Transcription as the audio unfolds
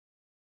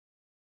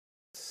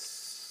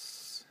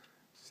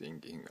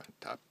singing and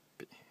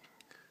tapping.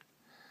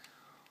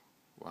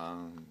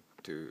 1,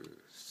 2,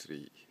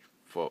 3,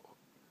 4.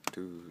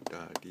 Do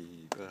da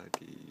di ba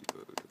di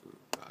ba do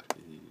ba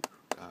di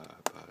da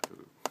ba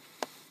do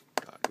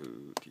da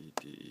do di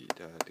di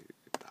da do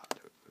da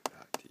do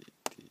da di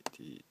di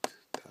di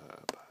da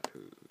ba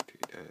do di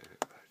da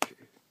ba do.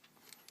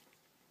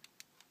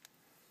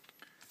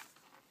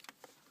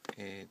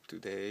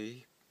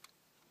 Today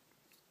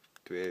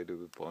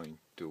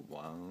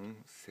 12.1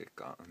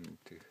 second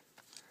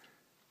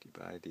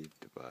divided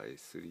by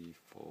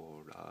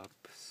 3-4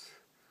 laps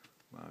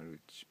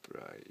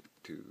multiply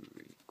 2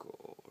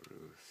 equal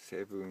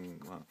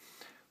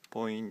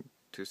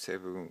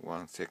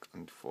 1.71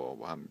 second for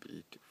 1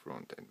 beat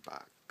front and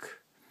back.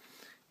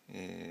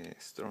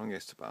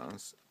 Strongest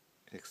bounce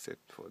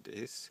except for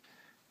this.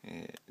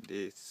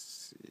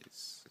 This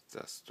is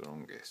the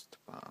strongest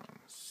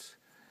bounce.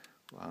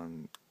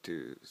 1,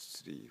 2,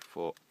 3,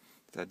 4.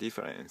 The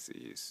difference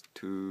is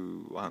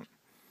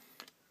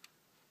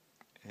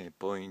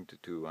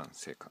 0.21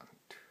 second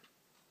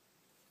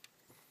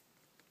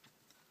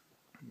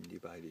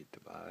divided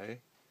by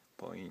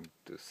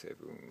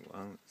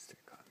 0.71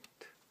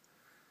 second.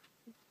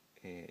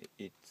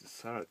 It's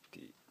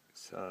 30%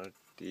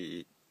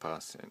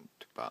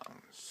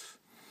 bounce.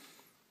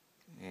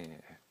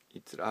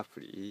 It's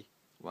roughly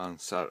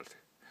 1/3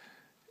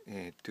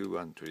 to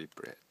 1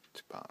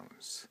 triplet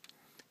bounce.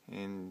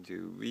 And the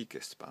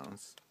weakest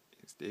bounce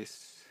is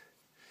this.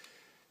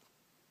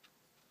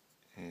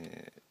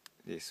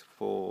 This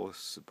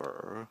fourth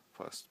bar,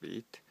 first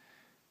beat.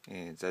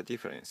 The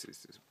difference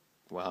is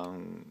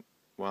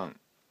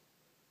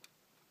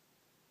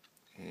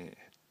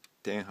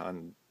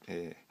 110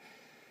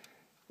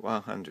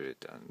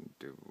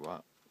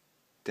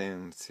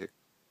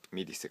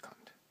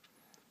 millisecond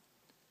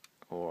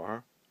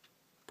or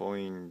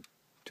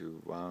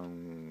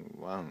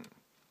 0.11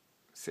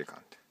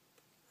 second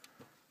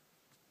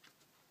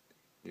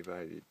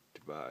divided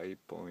by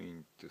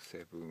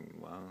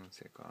 0.71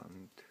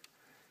 second.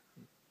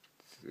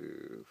 It's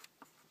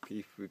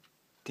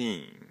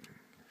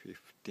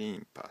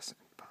 15%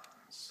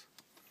 bounce.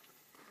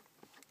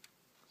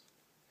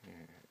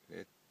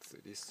 Let's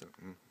listen.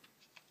 1,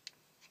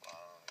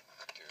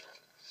 2,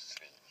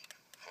 3,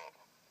 4.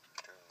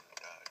 Do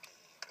da di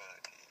ga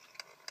di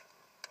go do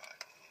ba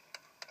di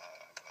da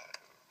ba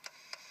do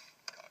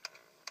ga do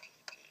di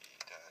di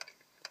da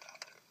do da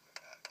do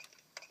da di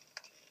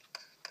di di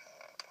da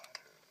ba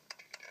do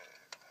di da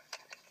ba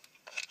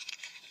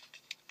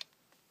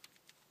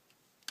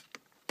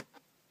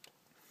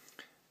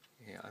do.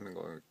 I'm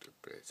going to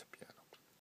play the piano.